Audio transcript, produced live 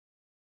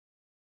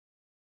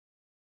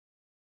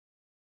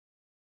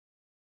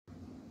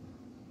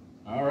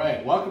All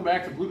right, welcome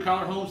back to Blue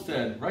Collar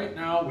Homestead. Right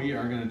now we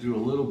are going to do a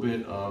little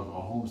bit of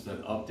a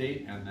homestead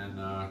update, and then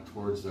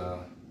towards the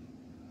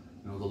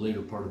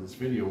later part of this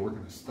video, we're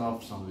going to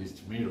stuff some of these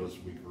tomatoes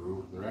we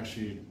grew. They're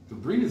actually, the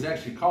breed is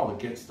actually called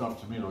the Get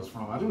Stuffed Tomatoes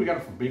from. I think we got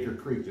it from Baker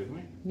Creek, didn't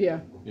we? Yeah.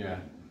 Yeah.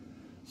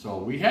 So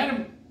we had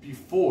them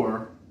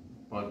before,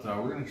 but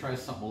we're going to try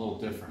something a little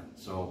different.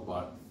 So,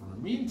 but for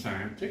the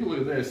meantime, take a look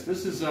at this.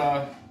 This is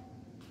some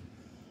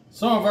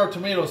of our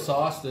tomato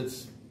sauce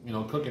that's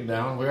cooking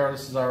down.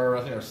 This is our,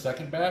 I think, our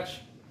second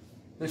batch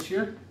this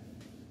year.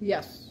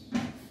 Yes.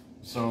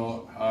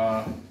 So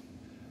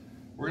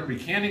we're gonna be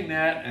canning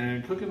that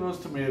and cooking those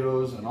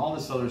tomatoes and all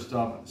this other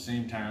stuff at the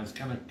same time. It's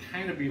gonna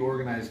kind of be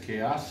organized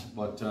chaos,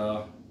 but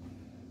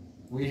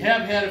we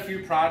have had a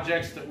few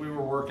projects that we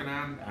were working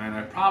on, and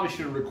I probably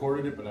should have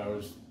recorded it, but I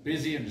was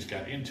busy and just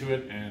got into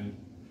it and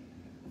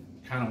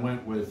kind of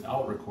went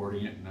without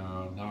recording it. And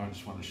now I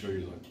just want to show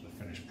you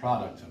the finished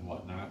product and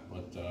whatnot.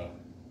 But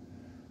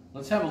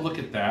let's have a look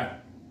at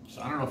that.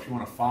 So I don't know if you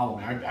want to follow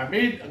me. I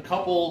made a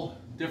couple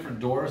different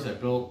doors I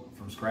built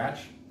from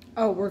scratch.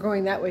 Oh, we're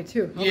going that way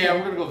too. Okay. Yeah,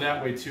 we're gonna go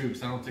that way too,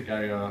 because I don't think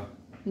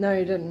No,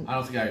 you didn't. I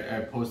don't think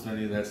I posted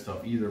any of that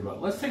stuff either.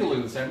 But let's take a look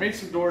at this. I made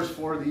some doors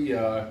for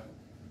the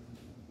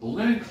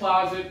linen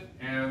closet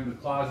and the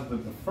closet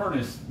that the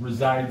furnace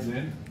resides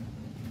in.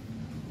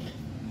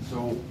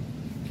 So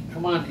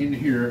come on in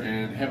here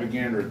and have a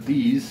gander at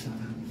these.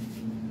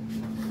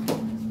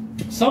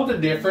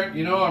 Something different,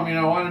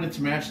 I wanted it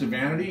to match the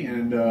vanity,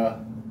 and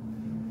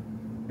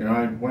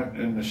I went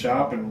in the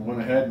shop and went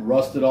ahead and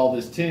rusted all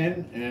this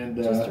tin. And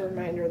just a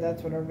reminder,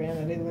 that's what our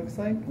vanity looks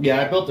like.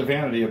 Yeah, I built the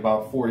vanity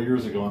about 4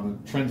 years ago,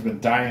 and the trend's been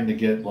dying to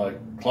get like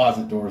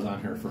closet doors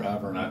on here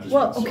forever, and I've just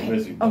been so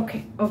busy.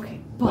 Okay,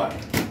 but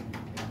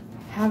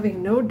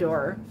having no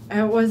door,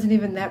 it wasn't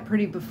even that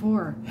pretty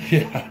before.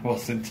 Yeah, it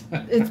wasn't.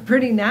 It's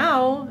pretty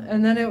now,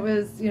 and then it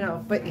was,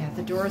 but yeah,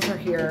 the doors are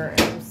here,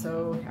 and I'm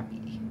so happy.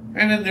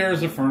 And then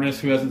there's a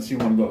furnace. Who hasn't seen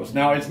one of those?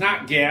 Now, it's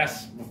not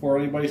gas. Before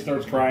anybody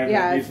starts crying,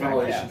 yeah, it's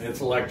ventilation.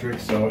 It's electric,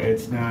 so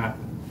it's not.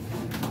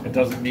 It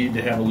doesn't need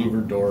to have a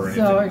louvered door or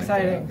anything. So like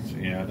exciting! That. So,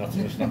 yeah,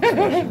 nothing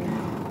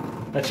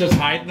special. That's just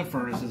hiding the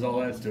furnace is all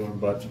that's doing.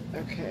 But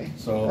okay.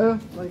 So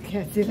I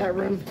can't see that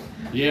room.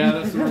 Yeah,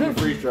 that's the room the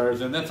freeze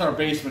dryers, and that's our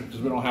basement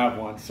because we don't have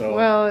one.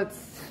 So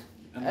it's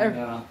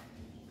a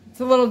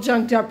little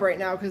junked up right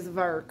now because of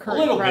our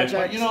current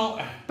project.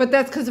 Bit, but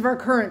that's because of our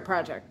current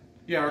project.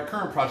 Yeah, our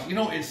current project.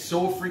 It's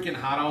so freaking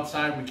hot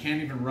outside, we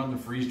can't even run the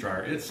freeze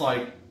dryer. It's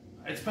like,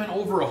 it's been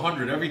over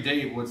 100 every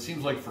day, what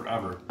seems like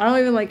forever. I don't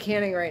even like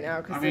canning right now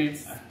because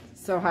it's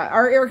so hot.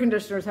 Our air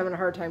conditioner's having a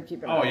hard time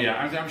keeping up. Oh yeah,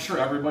 I'm sure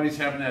everybody's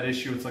having that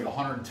issue. It's like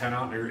 110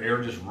 out and your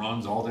air just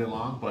runs all day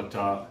long. But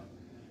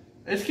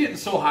it's getting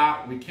so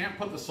hot, we can't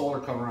put the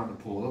solar cover on the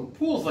pool. The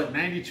pool's like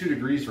 92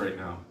 degrees right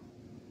now.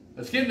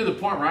 It's getting to the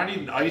point where I need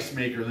an ice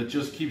maker that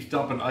just keeps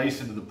dumping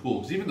ice into the pool,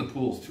 because even the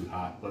pool's too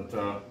hot. But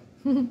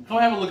come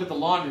have a look at the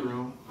laundry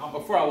room.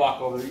 Before I walk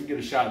over there, you can get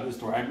a shot of this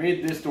door. I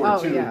made this door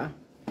too. Yeah.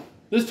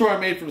 This door I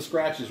made from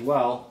scratch as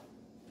well.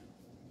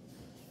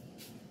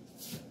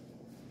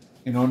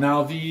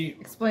 Now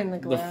explain the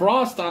glass. The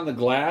frost on the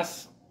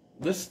glass.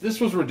 This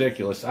was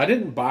ridiculous. I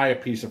didn't buy a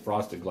piece of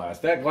frosted glass.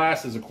 That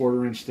glass is a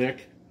 1/4 inch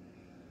thick.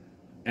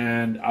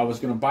 And I was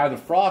going to buy the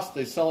frost.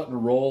 They sell it in a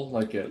roll,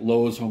 like at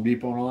Lowe's, Home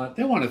Depot, and all that.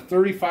 They wanted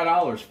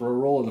 $35 for a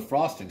roll of the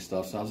frosting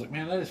stuff. So I was like,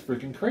 man, that is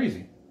freaking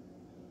crazy.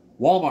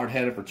 Walmart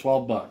had it for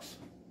 12 bucks.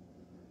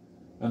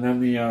 And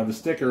then the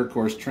sticker, of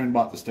course, Trent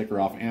bought the sticker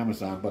off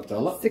Amazon. But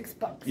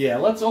 $6. Yeah,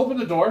 let's open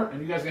the door,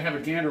 and you guys can have a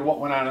gander at what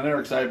went on in there,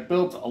 because I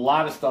built a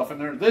lot of stuff in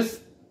there.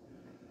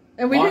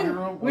 And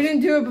we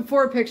didn't do it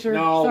before picture.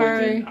 No, sorry.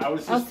 we didn't. I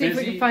was just I'll see busy, if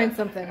we can find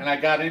something. And I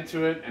got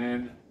into it,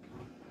 and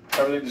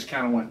everything just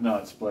kind of went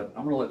nuts. But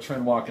I'm going to let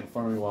Trent walk in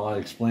front of me while I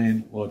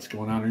explain what's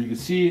going on here. You can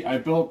see I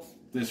built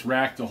this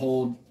rack to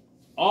hold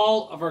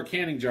all of our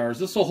canning jars.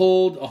 This will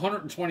hold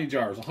 120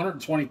 jars,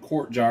 120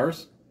 quart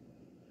jars.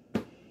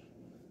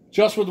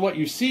 Just with what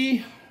you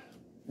see.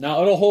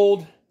 Now it'll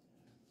hold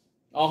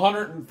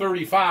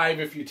 135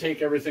 if you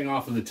take everything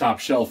off of the top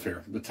shelf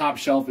here. The top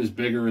shelf is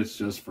bigger. It's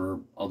just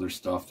for other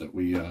stuff that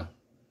we...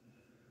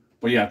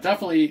 But yeah,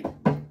 definitely,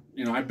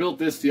 I built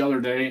this the other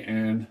day,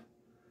 and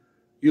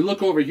you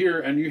look over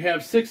here and you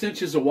have 6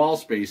 inches of wall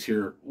space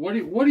here. What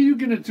are you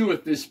going to do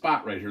with this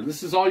spot right here?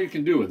 This is all you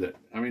can do with it.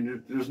 I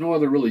mean, there's no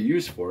other really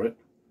use for it.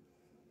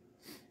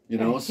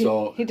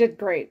 So... He did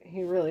great.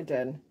 He really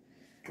did.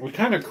 We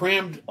kind of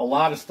crammed a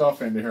lot of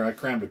stuff into here. I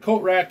crammed a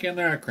coat rack in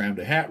there. I crammed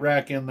a hat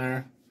rack in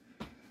there.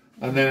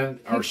 And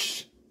then our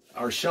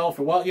shelf.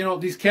 Well,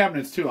 these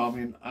cabinets too. I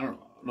mean, I don't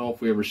know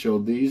if we ever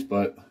showed these,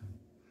 but...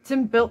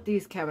 Tim built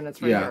these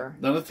cabinets right here.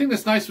 Now, the thing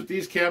that's nice with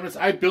these cabinets,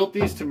 I built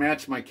these to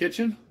match my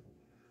kitchen.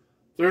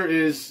 There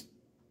is...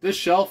 This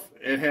shelf,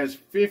 it has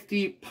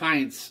 50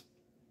 pints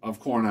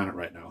of corn on it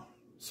right now.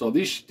 So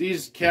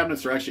these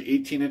cabinets are actually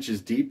 18 inches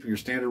deep. Your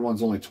standard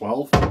one's only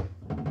 12.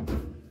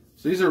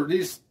 So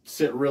these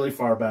sit really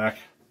far back.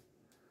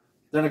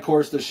 Then, of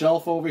course, the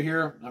shelf over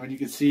here. I mean, you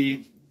can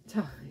see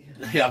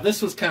Yeah,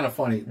 this was kind of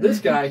funny. This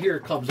guy here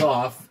comes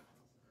off,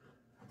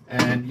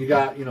 and you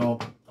got, you know,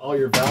 all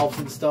your valves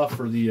and stuff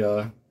for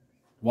the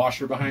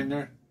washer behind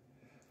there.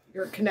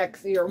 Your water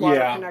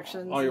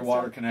connections. All your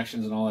water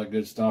connections and all that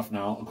good stuff.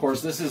 Now, of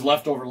course, this is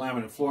leftover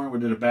laminate flooring we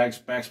did a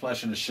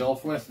backsplash and a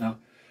shelf with. Now,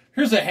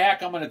 here's a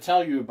hack I'm going to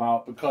tell you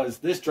about because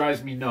this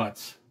drives me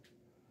nuts.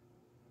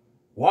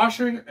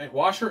 Washer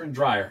and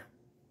dryer.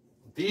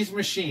 These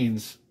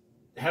machines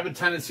have a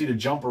tendency to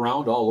jump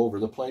around all over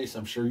the place.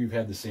 I'm sure you've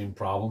had the same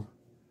problem.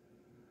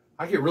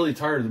 I get really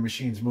tired of the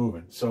machines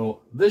moving. So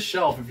this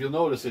shelf, if you'll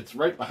notice, it's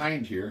right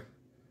behind here.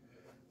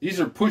 These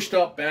are pushed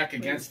up back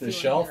against the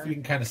shelf. You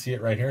can kind of see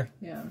it right here.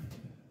 Yeah.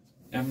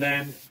 And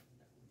then,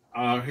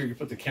 here, you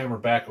put the camera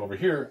back over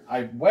here.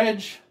 I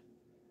wedge,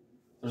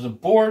 there's a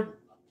board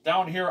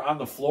down here on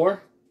the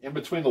floor in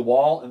between the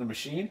wall and the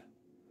machine.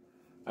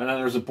 And then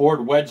there's a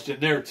board wedged in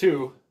there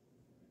too.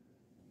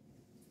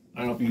 I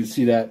don't know if you can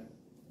see that.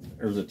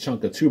 There's a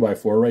chunk of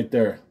 2x4 right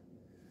there.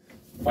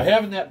 By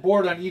having that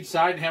board on each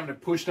side and having it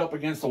pushed up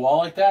against the wall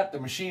like that, the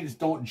machines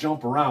don't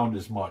jump around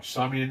as much.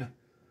 So, I mean,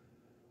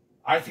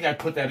 I think I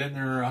put that in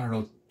there, I don't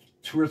know,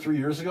 2 or 3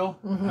 years ago.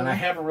 And I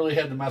haven't really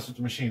had to mess with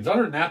the machines.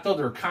 Other than that, though,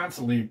 they're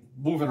constantly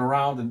moving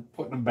around and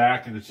putting them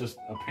back, and it's just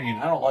a pain.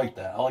 I don't like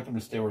that. I like them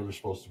to stay where they're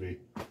supposed to be.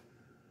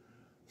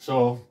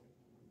 So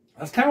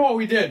that's kind of what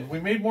we did. We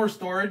made more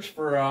storage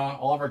for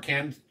all of our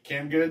canned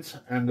goods,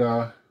 and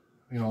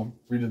you know,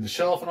 redid the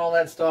shelf and all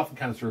that stuff, and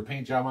kind of threw a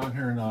paint job on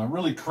here, and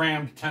really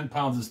crammed 10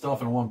 pounds of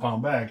stuff in a 1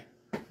 pound bag.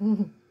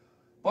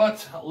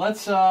 But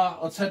let's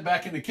head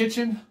back in the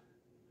kitchen,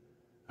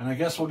 and I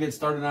guess we'll get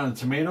started on the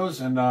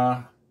tomatoes and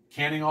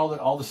canning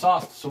all the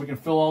sauce so we can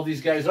fill all these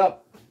guys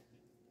up.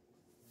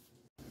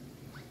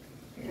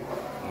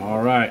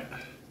 All right,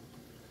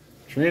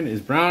 Trin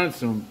is browning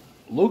some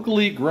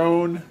locally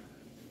grown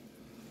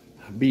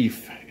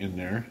beef in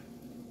there.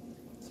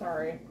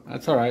 Sorry.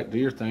 That's all right. Do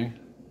your thing.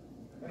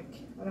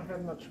 I don't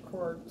have much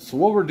cord. So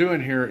what we're doing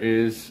here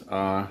is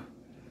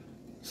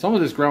some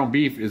of this ground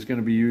beef is going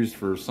to be used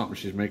for something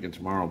she's making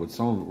tomorrow, but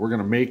some of it we're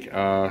going to make.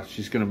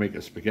 She's going to make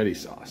a spaghetti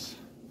sauce.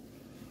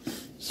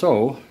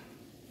 So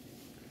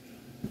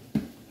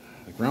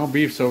the ground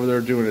beef's over there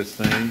doing its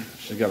thing.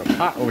 She's got a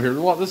pot over here.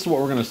 Well, this is what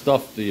we're going to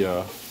stuff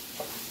the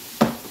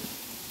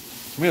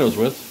tomatoes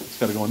with. It's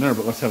got to go in there,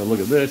 but let's have a look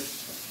at this.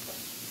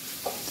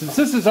 Since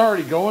this is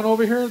already going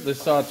over here,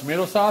 this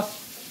tomato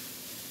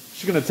sauce,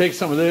 she's going to take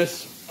some of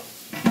this,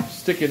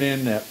 stick it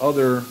in that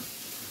other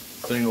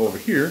thing over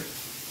here,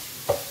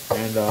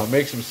 and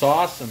make some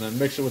sauce, and then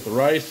mix it with the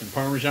rice and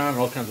Parmesan and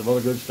all kinds of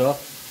other good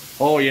stuff.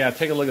 Oh yeah,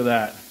 take a look at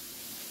that.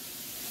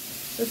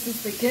 This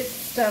is the Get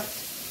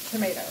Stuffed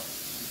tomato.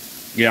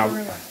 Yeah.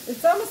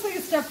 It's almost like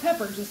a stuffed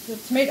pepper, just a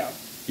tomato.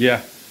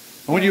 Yeah.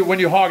 And when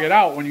you hog it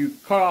out, when you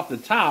cut off the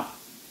top,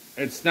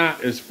 it's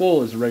not as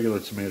full as a regular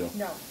tomato.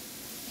 No.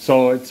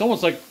 So it's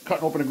almost like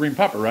cutting open a green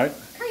pepper, right?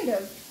 Kind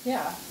of,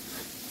 yeah.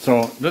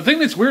 So the thing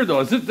that's weird though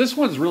is that this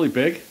one's really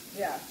big.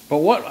 Yeah. But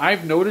what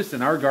I've noticed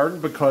in our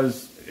garden,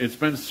 because it's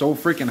been so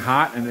freaking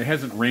hot and it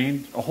hasn't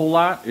rained a whole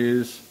lot,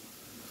 is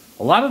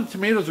a lot of the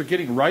tomatoes are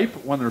getting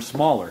ripe when they're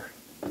smaller.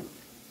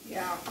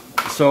 Yeah.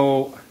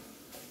 So,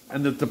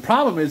 and the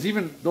problem is,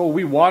 even though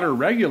we water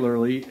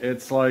regularly,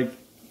 it's like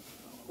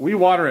we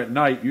water at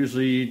night,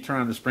 usually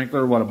turn on the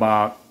sprinkler,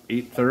 about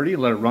 8:30,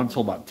 let it run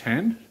till about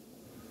 10.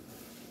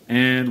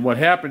 And what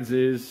happens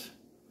is,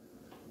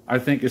 I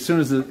think as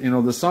soon as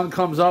the sun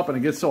comes up and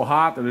it gets so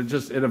hot that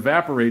it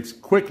evaporates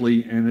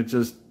quickly, and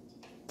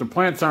the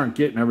plants aren't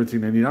getting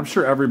everything they need. I'm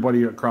sure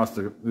everybody across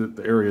the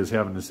area is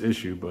having this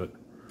issue, but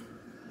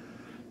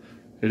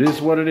it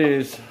is what it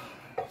is.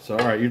 So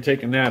all right, you're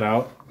taking that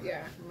out.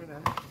 Yeah, I'm gonna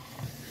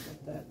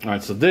put that. All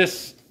right, so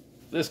this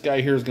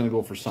guy here is gonna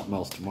go for something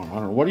else tomorrow. I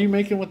don't know. What are you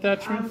making with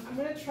that, Trin? I'm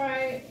gonna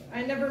try.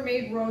 I never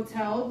made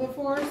rotel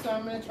before, so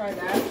I'm gonna try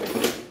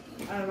that.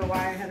 I don't know why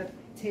I had a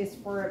taste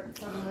for it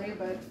suddenly,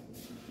 but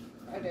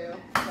I do.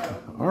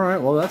 So. All right,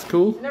 well that's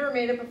cool. I never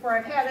made it before.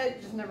 I've had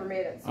it, just never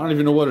made it. So. I don't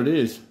even know what it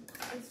is.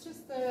 It's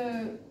just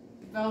the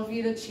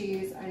Velveeta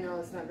cheese. I know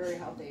it's not very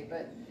healthy,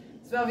 but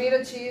it's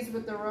Velveeta cheese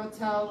with the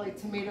rotel, like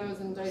tomatoes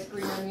and diced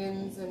green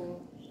onions and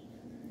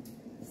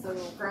some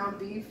ground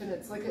beef, and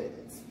it's like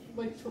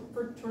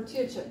for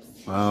tortilla chips.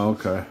 Oh,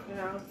 okay. You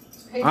know,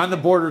 on the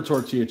border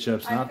tortilla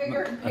chips. I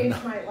figured Paige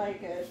might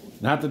like it.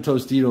 Not the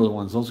Tostitos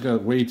ones. Those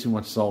got way too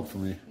much salt for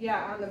me.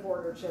 Yeah, on the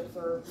border chips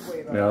are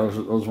way better. Yeah,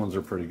 those ones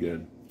are pretty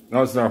good. That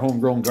was our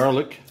homegrown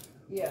garlic.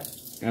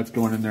 Yes. That's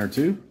going in there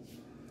too.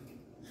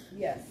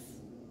 Yes.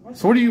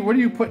 So what are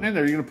you putting in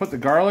there? You're gonna put the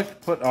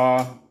garlic, put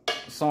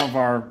some of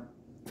our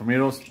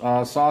tomato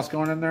sauce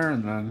going in there,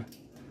 and then.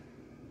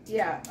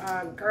 Yeah,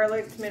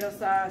 garlic, tomato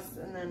sauce,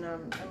 and then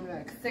I'm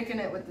gonna thicken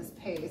it with this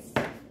paste.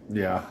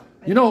 Yeah.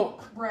 You know,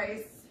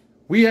 rice.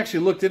 We actually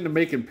looked into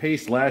making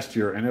paste last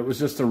year, and it was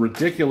just a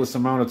ridiculous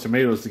amount of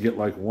tomatoes to get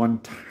like one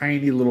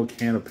tiny little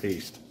can of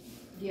paste.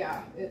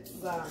 Yeah, it's...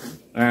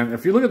 And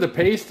if you look at the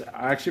paste,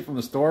 actually from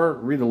the store,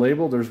 read the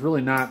label, there's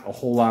really not a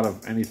whole lot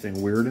of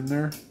anything weird in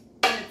there.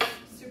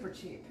 It's super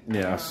cheap.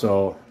 Yeah,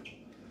 so...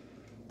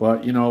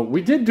 But, you know,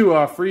 we did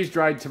do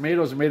freeze-dried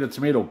tomatoes and made a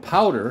tomato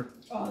powder.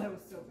 Oh, that was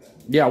so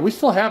good. Yeah, we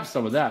still have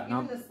some of that.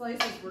 Even now, the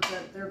slices were good.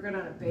 They're good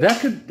on a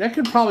bake. that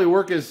could probably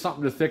work as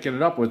something to thicken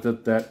it up with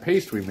that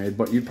paste we made.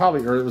 But you'd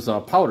probably, or it was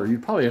a powder.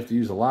 You'd probably have to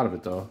use a lot of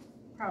it, though.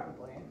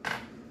 Probably.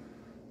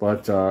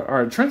 But, all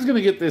right, Trent's going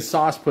to get this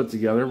sauce put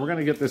together. We're going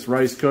to get this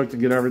rice cooked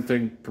and get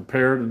everything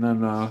prepared. And then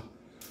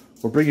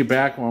we'll bring you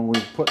back when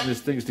we're putting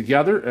these things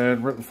together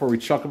and right before we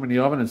chuck them in the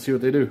oven and see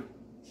what they do.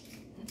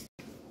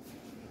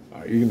 All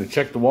right, you're going to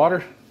check the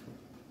water?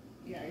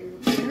 Yeah, are you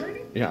recording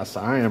already? Yes,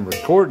 I am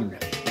recording.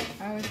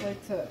 I always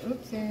like to,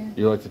 oopsie.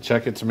 You like to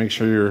check it to make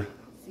sure you're...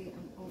 See,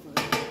 I'm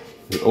over.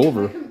 You're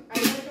over? I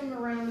like them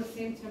around the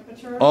same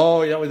temperature.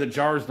 Oh, yeah, the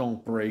jars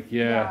don't break.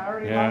 Yeah, I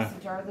already lost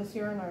a jar this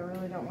year, and I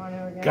really don't want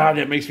to again. God,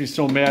 that makes me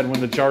so mad when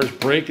the jars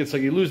break. It's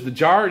like you lose the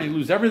jar and you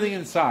lose everything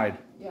inside.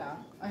 Yeah,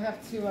 I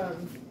have to,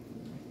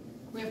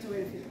 we have to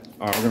wait a few minutes.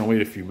 All right, we're going to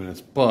wait a few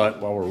minutes,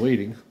 but while we're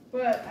waiting...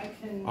 But I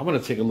can... I'm going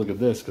to take a look at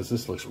this because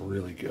this looks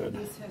really good.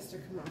 This has to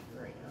come off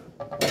right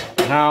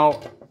now. Now,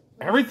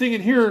 everything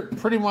in here,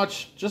 pretty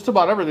much, just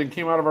about everything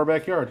came out of our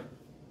backyard.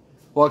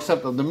 Well,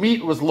 except the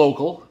meat was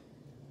local.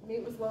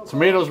 Meat was local.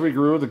 Tomatoes we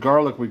grew, the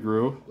garlic we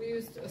grew. We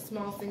used a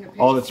small thing of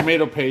paste. Oh, the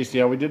tomato paste.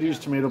 Yeah, we did use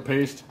tomato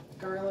paste.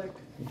 Garlic.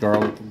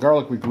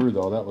 Garlic we grew,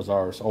 though. That was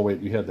ours. Oh,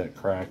 wait, you had that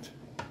cracked.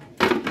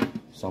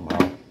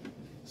 Somehow.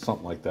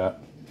 Something like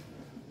that.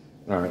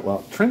 All right,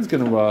 well, Trent's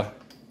going to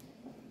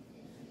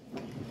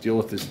deal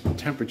with this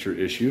temperature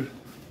issue.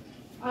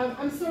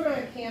 I'm still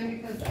going to can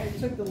because I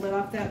took the lid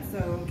off that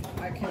so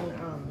I can...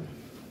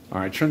 All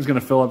right, Trent's going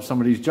to fill up some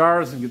of these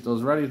jars and get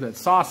those ready. That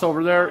sauce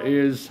over there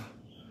is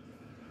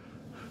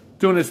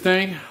doing its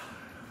thing.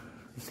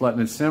 Just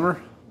letting it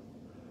simmer.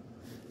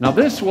 Now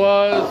this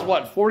was,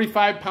 what,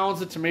 45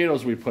 pounds of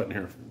tomatoes we put in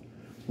here.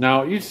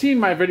 Now, you've seen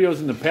my videos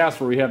in the past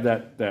where we have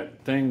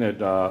that thing that,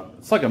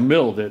 it's like a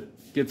mill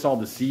that gets all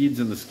the seeds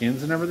and the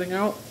skins and everything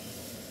out.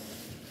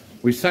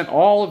 We sent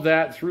all of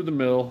that through the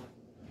mill.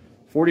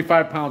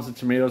 45 pounds of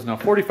tomatoes. Now,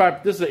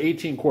 45, this is an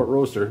 18-quart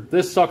roaster.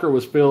 This sucker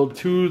was filled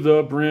to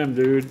the brim,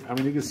 dude. I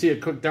mean, you can see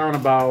it cooked down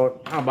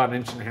about an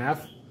inch and a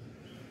half.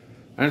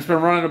 And it's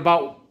been running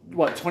about,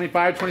 what,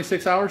 25,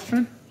 26 hours,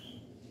 Trent?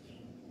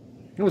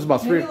 It was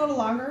about maybe a little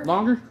longer.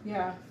 Longer?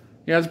 Yeah.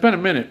 Yeah, it's been a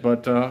minute,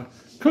 but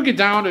cook it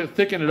down to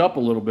thicken it up a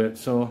little bit,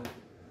 so. All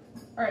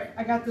right,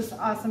 I got this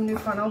awesome new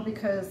funnel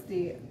because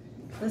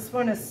this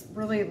one is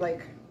really,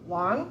 like,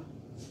 long.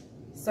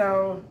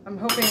 So I'm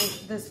hoping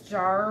this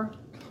jar...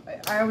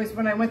 I always,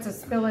 when I went to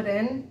spill it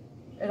in,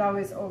 it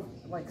always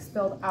like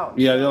spilled out.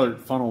 Yeah, the other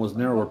funnel was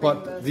narrower.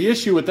 But the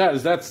issue with that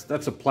is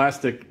that's a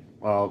plastic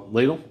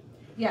ladle.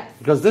 Yes.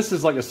 Because this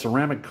is like a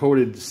ceramic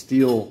coated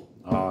steel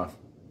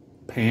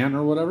pan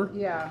or whatever.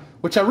 Yeah.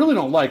 Which I really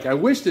don't like. I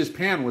wish this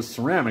pan was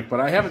ceramic,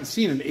 but I haven't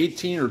seen an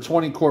 18 or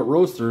 20 quart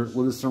roaster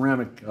with a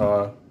ceramic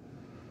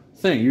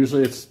thing.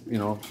 Usually it's, you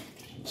know,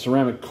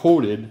 ceramic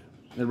coated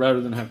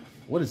rather than have,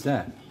 what is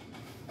that?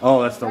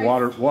 Oh, that's the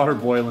water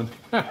boiling.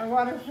 Our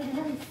water.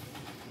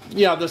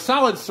 Yeah, the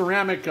solid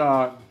ceramic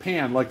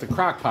pan, like the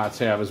crock pots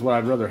have, is what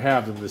I'd rather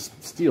have than this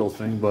steel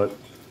thing. But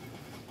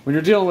when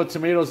you're dealing with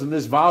tomatoes in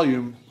this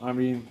volume, I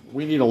mean,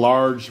 we need a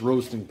large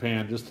roasting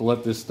pan just to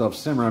let this stuff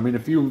simmer. I mean,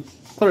 if you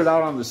put it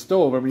out on the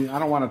stove, I mean, I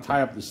don't want to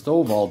tie up the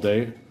stove all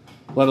day,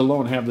 let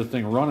alone have the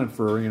thing running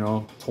for, you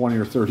know, 20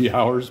 or 30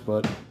 hours.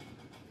 But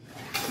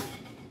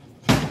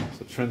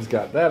so Trent's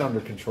got that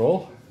under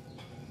control.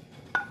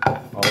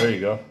 Oh, there you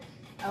go.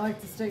 I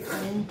like to stay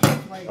clean.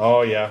 Like,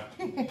 oh, yeah.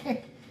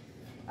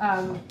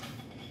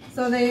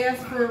 So they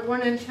asked for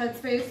 1 inch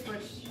headspace,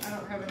 which I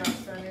don't have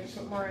enough, so I need to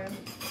put more in.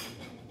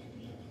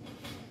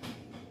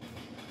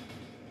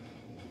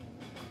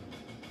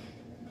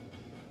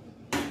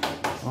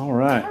 All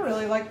right. I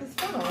really like this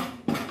funnel.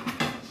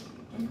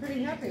 I'm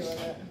pretty happy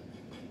with it.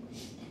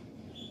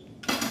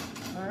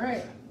 All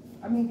right.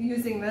 I'm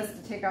using this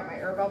to take out my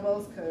air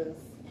bubbles because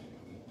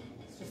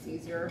it's just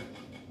easier.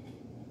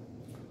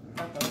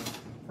 Got those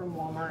from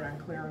Walmart on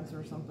clearance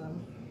or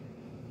something.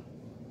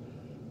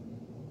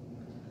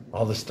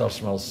 All this stuff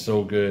smells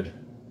so good.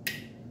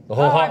 The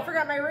whole I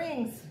forgot my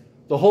rings.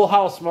 The whole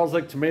house smells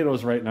like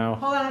tomatoes right now.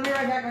 Hold on, I'll be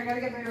right back. I gotta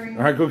get my rings.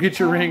 All right, go get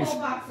your rings.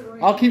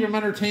 I'll keep them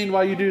entertained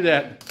while you do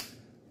that.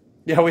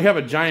 Yeah, we have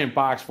a giant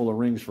box full of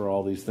rings for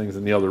all these things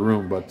in the other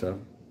room, but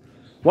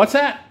what's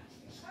that?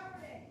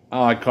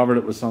 Oh, I covered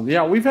it with something.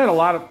 Yeah, we've had a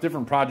lot of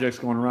different projects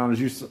going around, as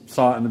you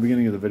saw in the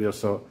beginning of the video.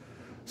 So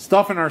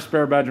stuff in our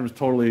spare bedroom is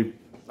totally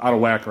out of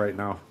whack right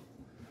now.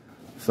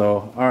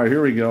 So, all right,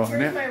 here we go.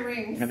 Here's my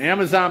rings. An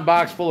Amazon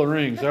box full of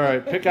rings. All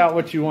right, pick out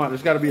what you want.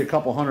 There's got to be a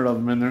couple hundred of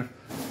them in there.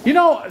 You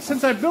know,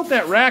 since I built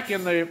that rack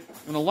in the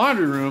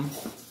laundry room,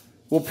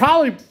 we'll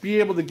probably be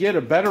able to get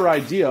a better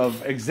idea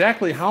of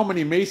exactly how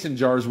many mason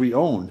jars we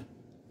own.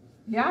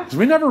 Yeah. Because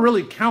we never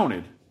really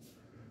counted.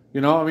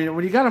 You know, I mean,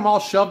 when you got them all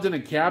shoved in a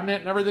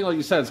cabinet and everything, like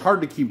you said, it's hard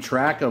to keep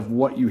track of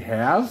what you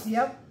have.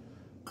 Yep.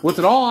 With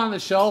it all on the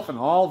shelf and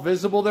all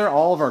visible there,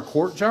 all of our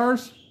quart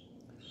jars,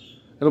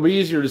 it'll be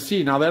easier to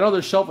see. Now, that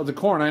other shelf with the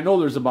corn, I know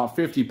there's about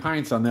 50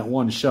 pints on that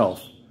one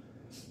shelf.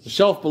 The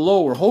shelf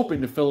below, we're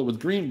hoping to fill it with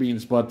green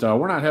beans, but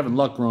we're not having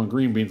luck growing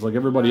green beans like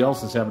everybody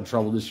else is having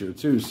trouble this year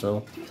too.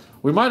 So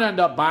we might end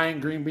up buying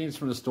green beans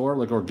from the store,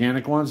 like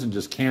organic ones, and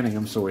just canning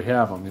them so we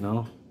have them, you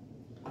know.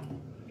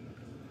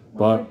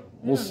 But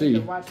we'll see.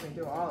 You don't need to watch me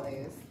do all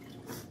these.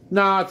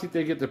 No, I think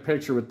they get the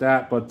picture with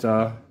that, but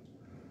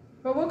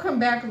we'll come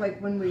back like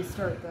when we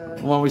start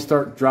when we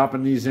start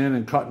dropping these in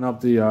and cutting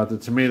up the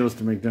tomatoes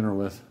to make dinner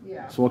with.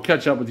 Yeah. So we'll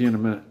catch up with you in a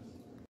minute.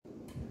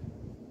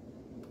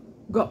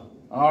 Go.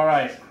 All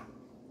right,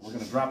 we're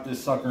gonna drop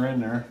this sucker in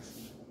there.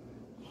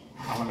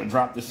 I'm gonna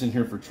drop this in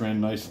here for trend,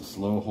 nice and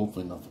slow.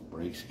 Hopefully nothing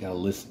breaks. You gotta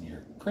listen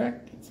here.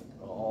 Crack. It's like,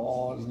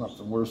 oh, there's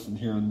nothing worse than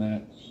hearing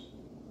that.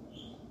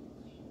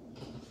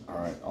 All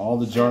right, all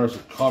the jars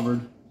are covered.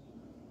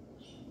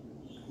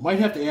 Might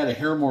have to add a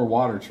hair more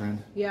water,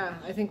 Trent. Yeah,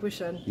 I think we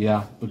should.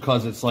 Yeah,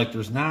 because it's like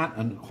there's not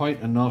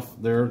quite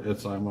enough there.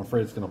 I'm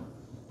afraid it's gonna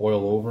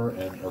boil over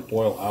or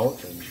boil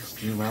out and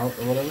steam out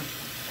or whatever.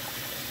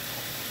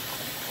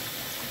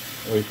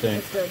 What do you think?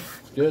 It's good.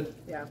 It's good?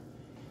 Yeah.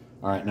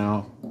 All right,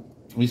 now,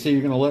 we say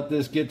you're going to let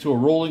this get to a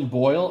rolling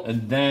boil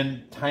and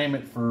then time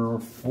it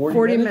for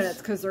 40 minutes?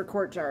 because they're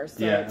quart jars.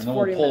 So yeah, it's and then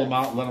 40 we'll pull minutes. them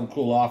out and let them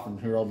cool off and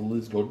hear all the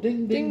lids go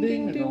ding, ding,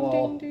 ding, and they'll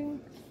all ding.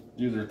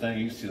 do their thing.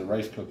 You can see the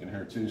rice cooking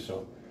here, too.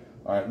 So,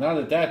 all right, now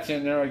that that's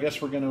in there, I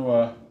guess we're going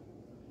to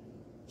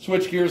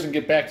switch gears and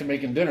get back to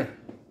making dinner.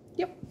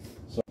 Yep.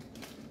 So,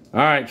 all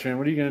right, Trent,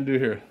 what are you going to do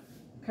here?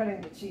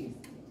 Cutting the cheese.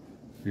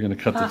 You're going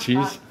to cut the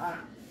cheese?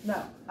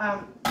 No.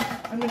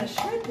 I'm going to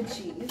shred the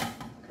cheese.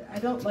 I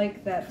don't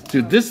like that.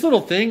 Dude, this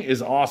little thing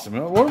is awesome.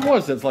 What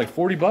was it? It's like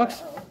 40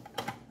 bucks?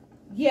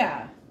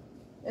 Yeah.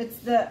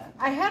 It's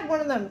I had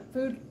one of them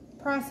food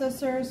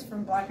processors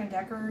from Black &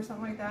 Decker or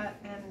something like that,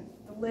 and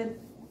the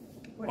lid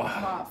wouldn't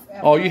come off.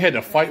 Oh, you had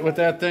to fight with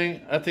that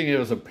thing? I think it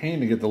was a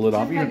pain to get the lid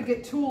off. You had to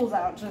get tools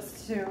out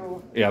just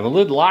to... Yeah, the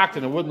lid locked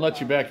and it wouldn't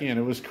let you back in.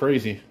 It was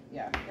crazy.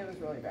 Yeah, it was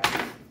really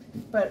bad.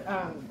 But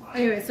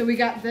anyway, so we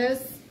got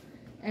this.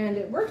 And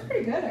it works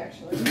pretty good,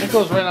 actually. It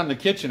goes right on the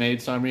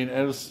KitchenAid, so I mean,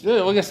 it was,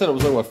 like I said, it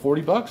was like, what,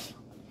 40 bucks?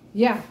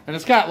 Yeah. And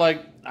it's got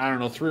like, I don't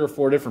know, 3 or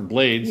 4 different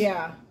blades.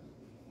 Yeah.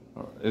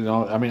 You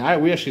know, I mean,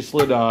 we actually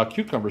slid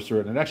cucumbers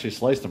through it, and it actually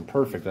sliced them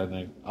perfect, I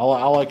think. I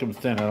like them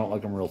thin, I don't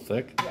like them real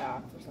thick.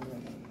 Yeah, for some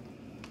reason.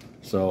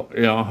 So,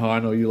 you know, I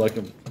know you like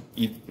them,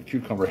 eat the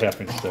cucumber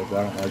half-inch thick, but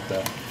I don't like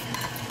that.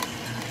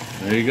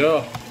 There you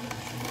go.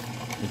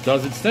 It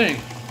does its thing.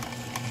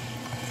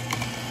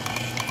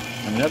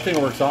 I mean, that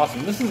thing works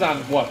awesome. This is on,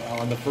 what,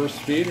 on the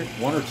first speed?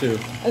 1 or 2? I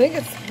think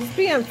it's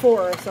be on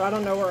 4, so I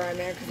don't know where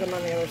I'm at because I'm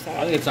on the other side.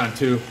 I think it's on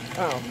 2.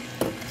 Oh.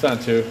 It's on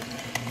 2.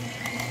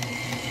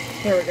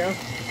 There we go.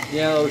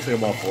 Yeah, it looks like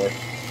about 4.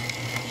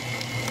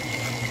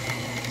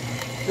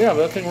 Yeah,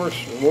 but that thing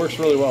works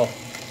really well.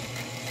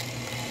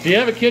 If you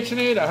have a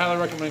KitchenAid, I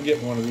highly recommend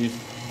getting one of these.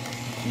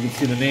 You can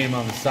see the name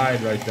on the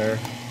side right there.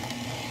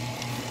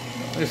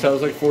 Like I said, it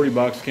was like 40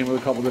 bucks. Came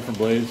with a couple different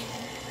blades.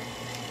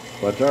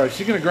 But all right,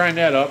 she's going to grind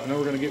that up, and then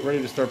we're going to get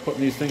ready to start putting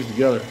these things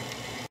together.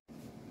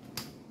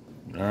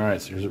 All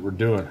right, so here's what we're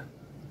doing.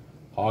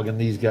 Hogging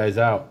these guys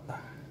out.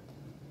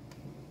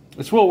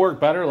 This will work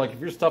better. Like if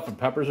you're stuffing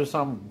peppers or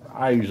something,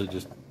 I usually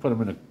just put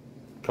them in a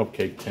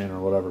cupcake tin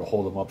or whatever to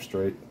hold them up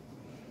straight.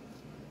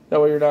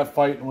 That way you're not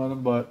fighting with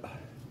them, but...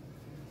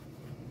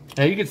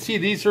 Now you can see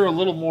these are a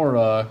little more,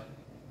 I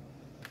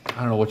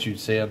don't know what you'd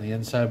say on the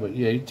inside, but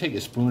yeah, you take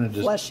a spoon and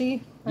just...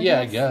 Fleshy?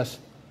 I guess.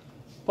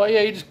 But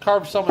yeah, you just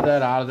carve some of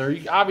that out of there.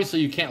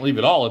 Obviously, you can't leave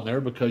it all in there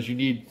because you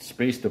need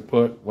space to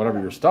put whatever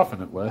you're stuffing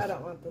it with. I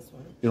don't want this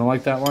one. You don't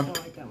like that one? I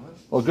don't like that one.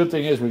 Well, good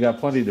thing is we got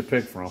plenty to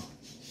pick from.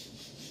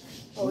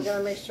 Well, we got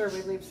to make sure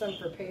we leave some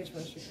for Paige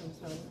when she comes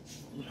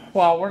home.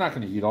 Well, we're not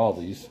going to eat all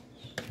these.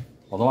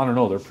 Although, I don't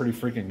know, they're pretty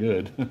freaking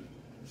good.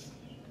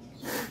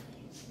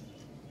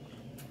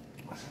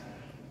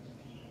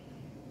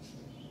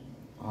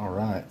 All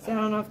right. So I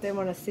don't know if they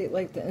want to see it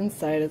like the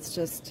inside. It's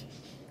just...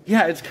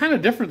 Yeah, it's kind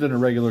of different than a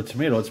regular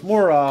tomato. It's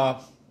more, I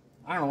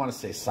don't want to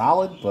say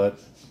solid, but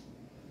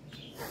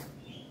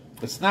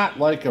it's not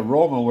like a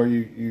Roma where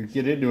you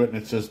get into it and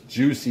it's just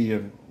juicy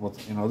and,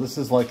 you know, this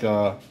is like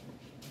a,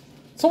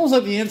 it's almost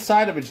like the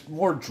inside of it's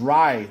more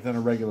dry than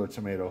a regular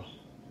tomato,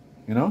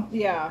 you know?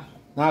 Yeah.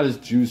 Not as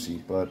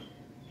juicy, but.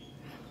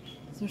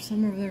 Is there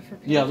some over there for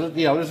Paige?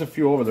 Yeah, there's a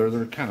few over there.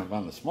 They're kind of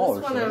on the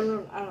smaller side. side.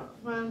 I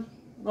don't, well.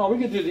 No, we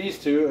could do these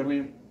two. I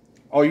mean,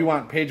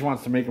 Paige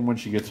wants to make them when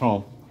she gets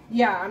home.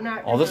 Yeah, I'm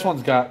not. Oh, this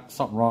one's got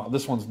something wrong.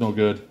 This one's no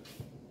good.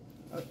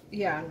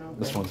 Yeah, no.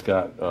 This one's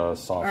got soft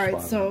spot. All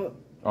right, so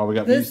oh, we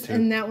got this these two.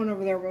 and that one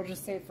over there. We'll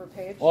just save for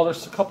Paige. Well,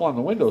 there's a couple on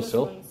the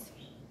windowsill.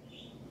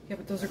 Yeah,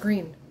 but those are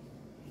green.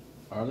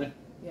 Are they?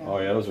 Yeah. Oh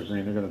yeah, those are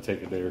green. They're gonna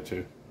take a day or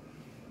two.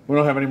 We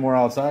don't have any more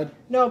outside.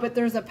 No, but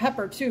there's a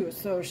pepper too,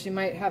 so she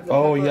might have the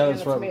Oh pepper yeah, and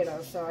that's the right.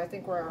 tomato. So I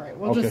think we're all right.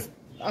 We'll Okay.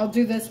 I'll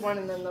do this one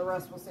and then the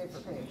rest we'll save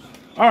for Paige.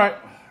 All right.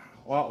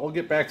 Well, we'll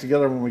get back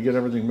together when we get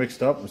everything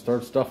mixed up and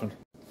start stuffing.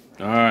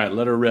 All right,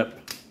 let her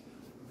rip.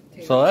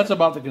 So that's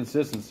about the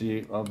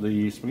consistency of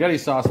the spaghetti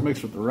sauce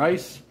mixed with the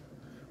rice.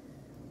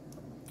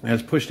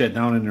 Let's push that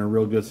down in there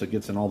real good so it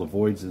gets in all the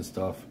voids and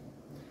stuff.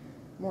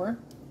 More?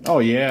 Oh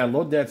yeah,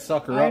 load that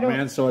sucker up,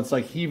 man, so it's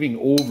like heaving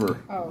over.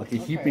 Like a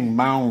heaping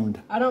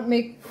mound. I don't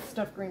make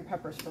stuffed green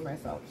peppers for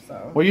myself,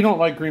 so. Well, you don't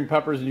like green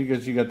peppers and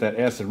you got that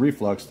acid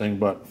reflux thing,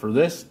 but for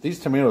this, these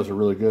tomatoes are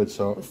really good,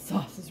 so. The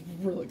sauce is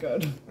really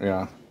good.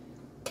 Yeah.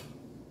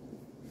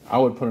 I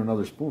would put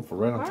another spoonful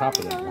right on top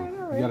of that one.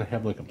 All right. You gotta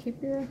have like a...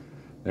 Keep your...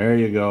 There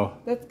you go.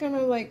 That's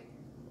gonna like...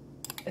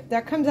 If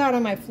that comes out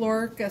on my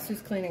floor, guess who's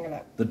cleaning it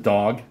up? The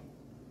dog.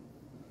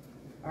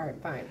 All right,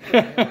 fine.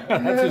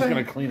 That's who's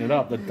gonna clean it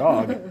up, the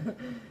dog.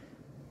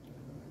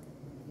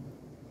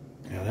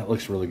 Yeah, that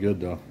looks really good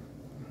though.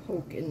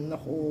 Poke in the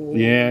hole.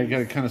 Yeah, you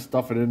gotta kind of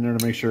stuff it in there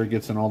to make sure it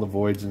gets in all the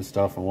voids and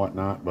stuff and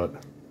whatnot, but...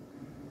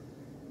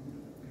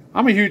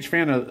 I'm a huge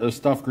fan of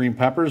stuffed green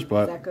peppers,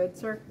 but... Is that good,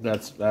 sir?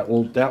 That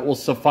will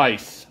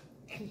suffice.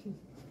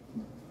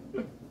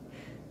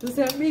 Does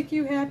that make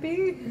you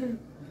happy?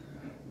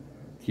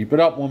 Keep it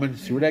up, woman.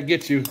 See where that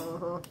gets you.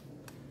 Uh-huh.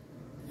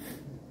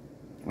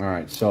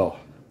 Alright, so.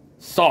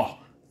 Salt.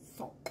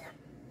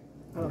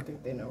 I don't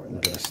think they know where We're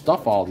that going to is.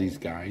 stuff all these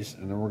guys,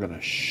 and then we're going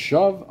to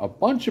shove a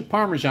bunch of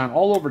Parmesan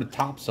all over the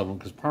tops of them,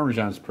 because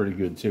Parmesan is pretty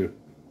good, too.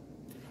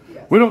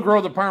 Yes. We don't grow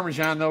the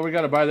Parmesan, though. We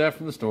got to buy that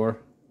from the store.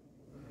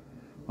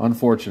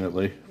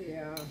 Unfortunately.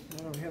 Yeah,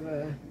 I don't have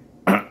a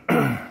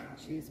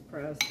cheese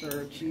press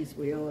or a cheese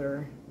wheel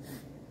or...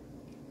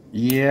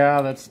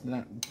 Yeah, that's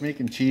not...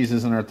 Making cheese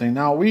isn't our thing.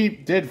 Now, we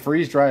did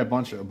freeze dry a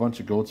bunch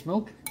of goat's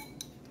milk.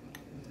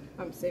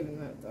 I'm saving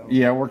that, though.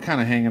 Yeah, we're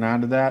kind of hanging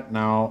on to that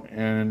now,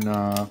 and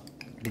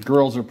the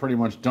girls are pretty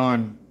much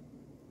done,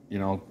 you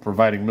know,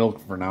 providing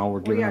milk for now. We're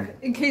giving them...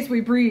 in case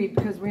we breed,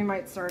 because we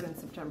might start in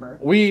September.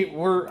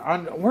 We're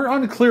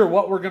unclear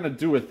what we're gonna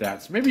do with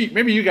that. So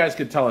maybe you guys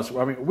could tell us.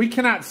 I mean, we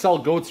cannot sell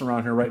goats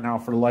around here right now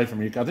for the life of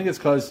me. I think it's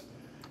because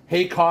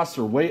hay costs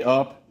are way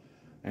up,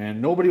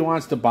 and nobody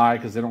wants to buy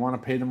because they don't want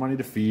to pay the money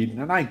to feed.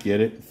 And I get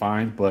it,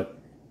 fine. But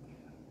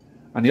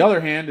on the other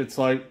hand, it's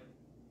like,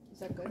 is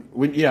that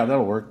good? Yeah,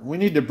 that'll work. We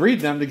need to breed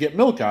them to get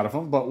milk out of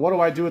them. But what do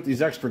I do with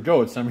these extra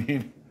goats? I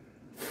mean,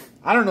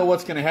 I don't know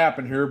what's going to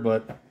happen here,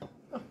 but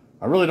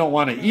I really don't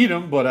want to eat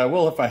them, but I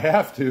will if I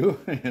have to,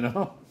 you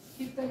know.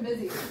 Keep them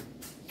busy.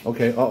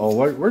 Okay,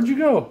 uh-oh, where'd you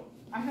go?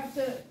 I have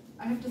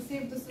to see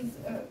if this is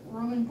a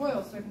rolling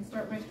boil so I can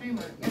start my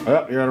timer. Yep.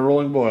 Oh, you're at a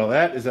rolling boil.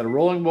 That is at a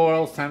rolling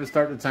boil. It's time to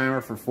start the timer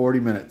for 40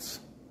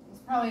 minutes.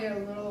 It's probably a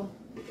little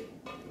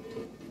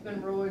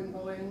been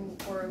rolling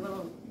or a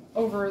little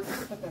over,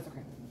 but that's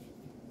okay.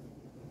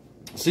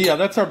 So yeah,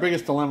 that's our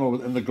biggest dilemma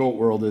in the goat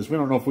world is we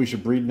don't know if we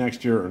should breed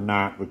next year or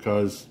not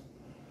because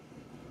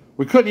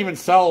we couldn't even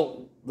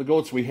sell the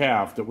goats we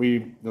have, the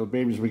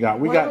babies we got.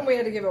 One of them we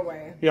had to give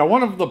away. Yeah,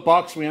 one of the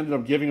bucks we ended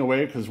up giving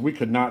away because we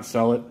could not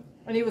sell it.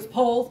 And he was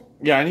polled.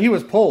 Yeah, and he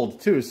was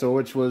polled too, so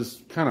which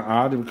was kind of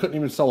odd. We couldn't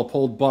even sell a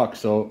polled buck,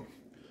 so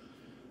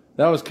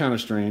that was kind of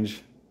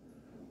strange.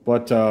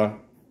 But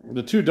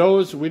the two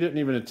does, we didn't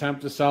even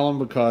attempt to sell them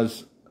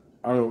because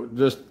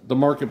the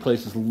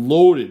marketplace is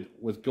loaded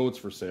with goats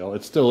for sale.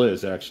 It still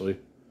is, actually.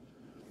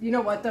 You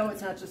know what, though?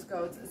 It's not just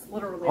goats. It's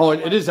literally... Oh,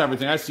 it is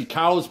everything. I see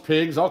cows,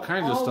 pigs, all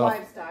kinds of stuff. All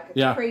livestock.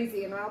 It's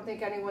crazy, and I don't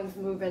think anyone's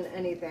moving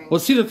anything. Well,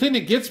 see, the thing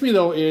that gets me,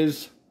 though,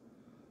 is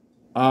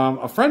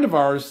a friend of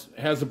ours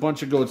has a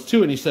bunch of goats,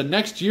 too, and he said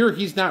next year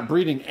he's not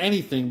breeding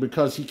anything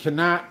because he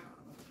cannot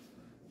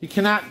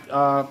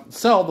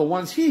sell the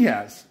ones he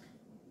has.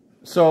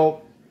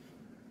 So...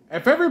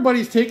 if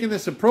everybody's taking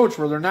this approach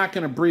where they're not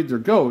going to breed their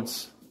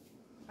goats,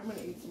 I'm gonna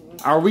eat some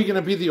are we going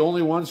to be the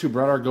only ones who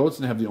brought our goats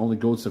and have the only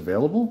goats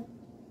available?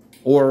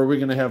 Or are we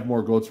going to have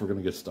more goats we're going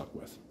to get stuck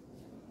with?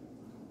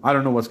 I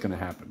don't know what's going to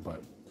happen,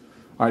 but...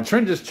 all right,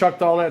 Trent just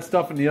chucked all that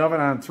stuff in the oven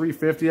on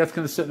 350. That's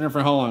going to sit in there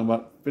for how long?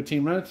 About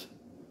 15 minutes?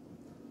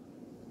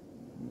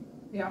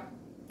 Yeah.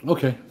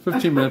 Okay,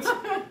 15 minutes.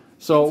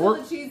 So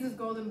until the cheese is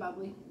golden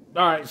bubbly.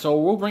 All right, so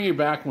we'll bring you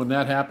back when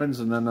that happens,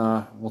 and then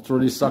we'll throw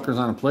these suckers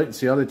on a plate and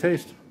see how they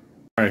taste.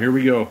 All right, here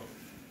we go.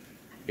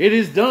 It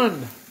is done.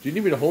 Do you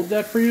need me to hold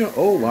that for you?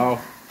 Oh,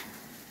 wow.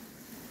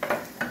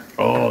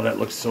 Oh, that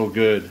looks so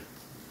good.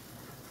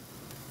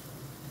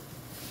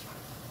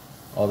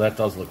 Oh, that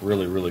does look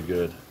really, really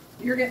good.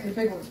 You're getting the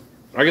big one.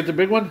 I get the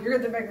big one? You're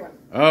getting the big one.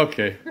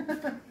 Okay.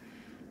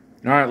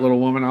 All right, little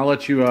woman, I'll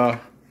let you... oh,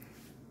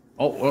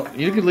 well,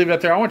 you can leave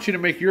that there. I want you to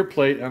make your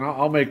plate, and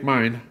I'll make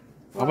mine.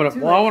 I want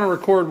to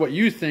record what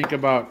you think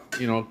about,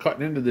 you know,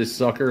 cutting into this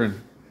sucker and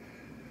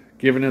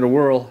giving it a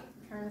whirl.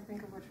 I'm trying to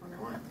think of which one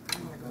I want.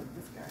 I'm going to go with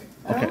this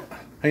guy. Okay.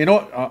 Hey, you know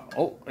what?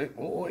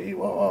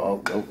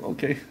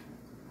 Okay.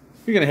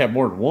 You're going to have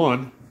more than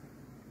one.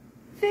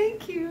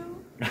 Thank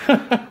you.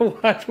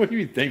 What? What do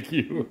you mean, thank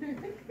you?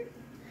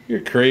 You're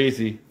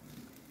crazy.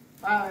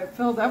 Wow, it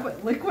filled up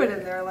with liquid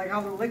in there, like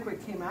how the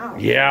liquid came out.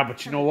 Yeah,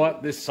 but you know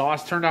what? This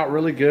sauce turned out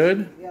really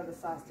good. Yeah, the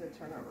sauce did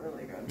turn out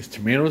really good. These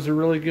tomatoes are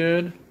really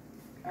good.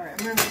 All right,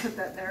 I'm going to put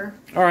that there.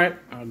 All right,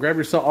 grab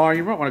yourself. Oh,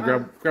 you might want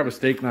to grab a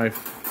steak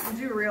knife. I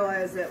do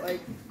realize that,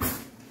 like,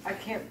 I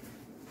can't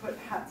put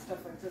hot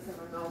stuff like this in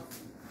my mouth.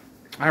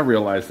 I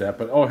realize that,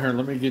 but oh, here,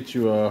 let me get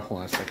you a,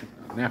 hold on a second,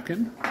 a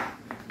napkin.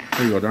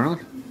 There you go, darling.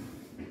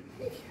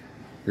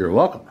 You're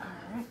welcome.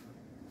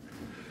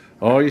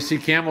 Oh, you see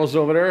Camel's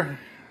over there?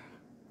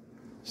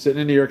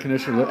 Sitting in the air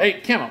conditioner.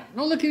 Hey, Camel,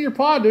 no licking your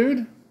paw,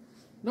 dude.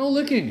 No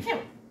licking.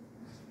 Camel.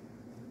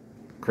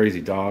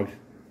 Crazy dog.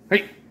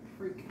 Hey.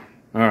 Freak.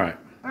 All right.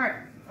 All right,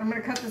 I'm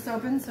going to cut this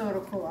open so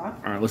it'll cool off.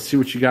 All right, let's see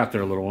what you got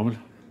there, little woman.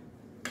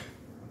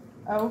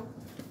 Oh,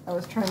 I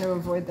was trying to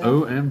avoid that.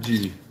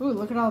 OMG. Ooh,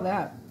 look at all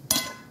that.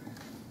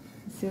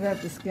 See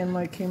that? The skin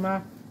like came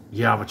off.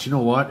 Yeah, but you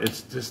know what?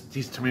 It's just,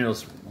 these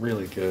tomatoes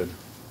really good.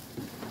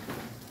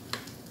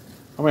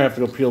 I'm going to have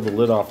to go peel the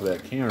lid off of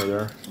that canner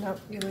there. Nope,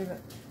 you leave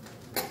it.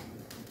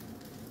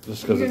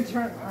 Just because it's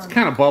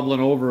kind of bubbling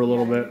over a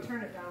little bit.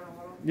 Turn it down a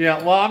little.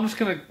 Yeah, well, I'm just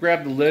going to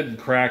grab the lid and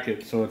crack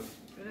it so it's...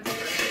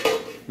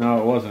 No,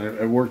 it wasn't.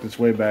 It worked its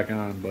way back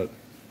on, but...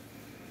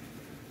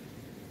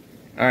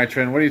 All right,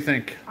 Trent, what do you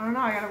think? I don't know.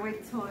 I got to wait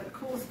until it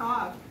cools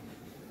off.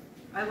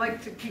 I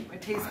like to keep my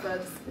taste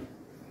buds.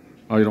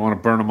 Oh, you don't want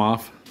to burn them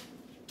off?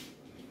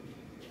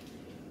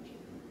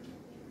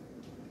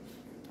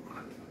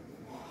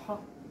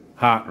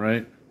 Hot,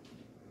 right?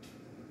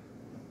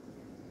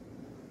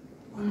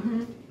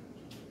 Mm-hmm.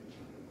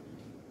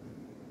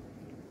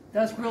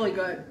 That's really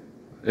good.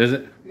 Is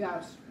it?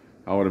 Yes.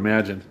 I would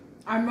imagine.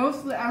 I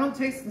don't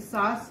taste the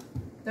sauce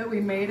that we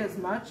made as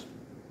much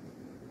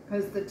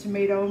because the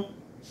tomato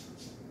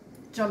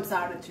jumps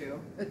out at you.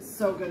 It's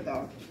so good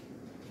though.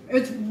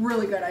 It's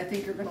really good. I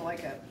think you're gonna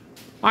like it.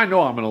 I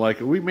know I'm gonna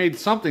like it. We made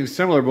something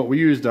similar, but we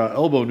used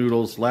elbow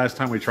noodles last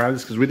time we tried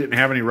this because we didn't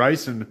have any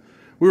rice and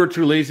we were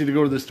too lazy to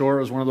go to the store.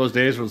 It was one of those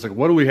days where it's like,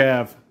 what do we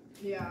have?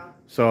 Yeah.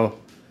 So,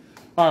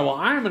 all right, well,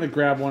 I'm gonna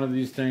grab one of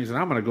these things and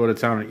I'm gonna go to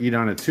town and eat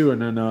on it too,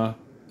 and then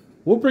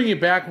we'll bring you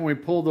back when we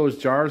pull those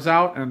jars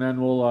out, and then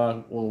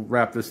we'll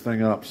wrap this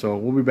thing up. So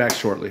we'll be back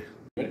shortly.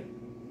 Ready?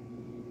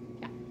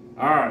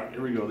 All right,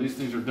 here we go. These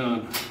things are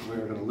done.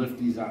 We're gonna lift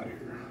these out of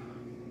here,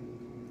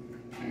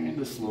 kind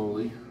of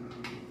slowly.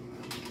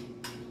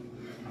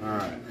 All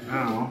right,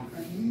 now.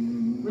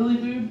 Really,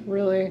 dude?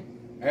 Really?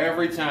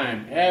 Every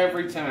time,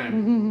 every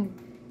time.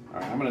 All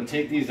right, I'm gonna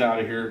take these out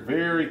of here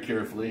very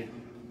carefully.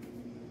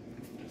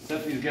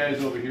 Set these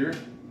guys over here.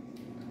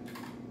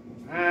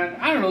 And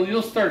I don't know,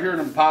 you'll start hearing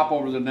them pop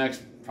over the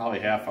next probably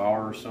half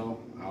hour or so,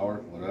 hour,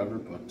 whatever,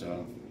 but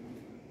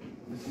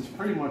this is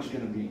pretty much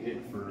going to be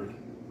it for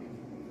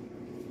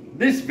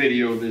this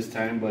video this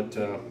time, but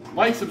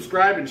like,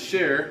 subscribe, and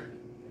share,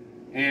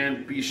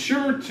 and be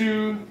sure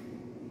to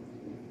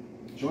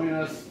join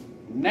us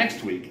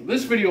next week.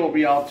 This video will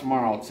be out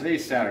tomorrow.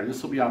 Today's Saturday.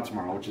 This will be out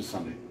tomorrow, which is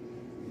Sunday.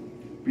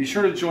 Be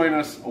sure to join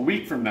us a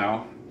week from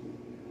now.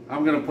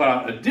 I'm going to put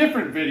out a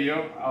different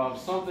video of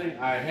something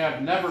I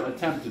have never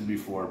attempted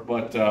before,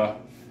 but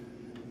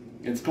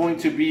it's going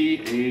to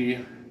be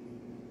a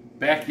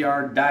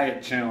backyard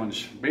diet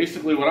challenge.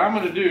 Basically, what I'm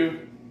going to do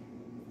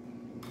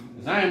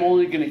is I am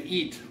only going to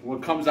eat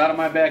what comes out of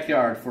my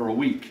backyard for a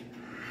week.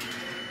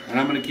 And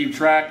I'm going to keep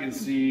track and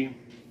see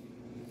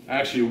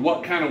actually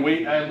what kind of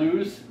weight I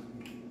lose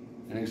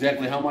and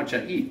exactly how much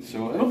I eat.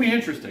 So it'll be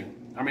interesting.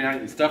 I mean,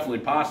 it's definitely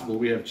possible.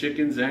 We have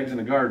chickens, eggs, and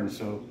a garden,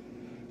 so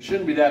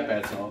shouldn't be that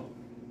bad. So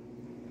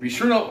be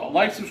sure to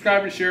like,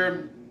 subscribe, and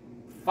share.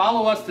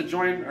 Follow us to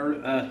join,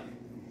 or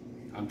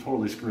I'm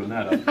totally screwing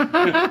that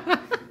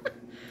up.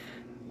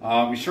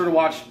 Be sure to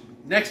watch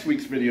next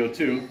week's video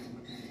too.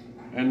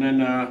 And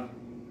then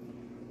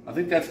I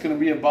think that's going to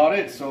be about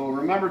it. So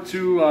remember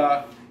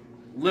to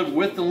live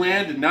with the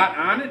land and not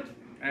on it.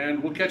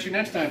 And we'll catch you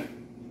next time.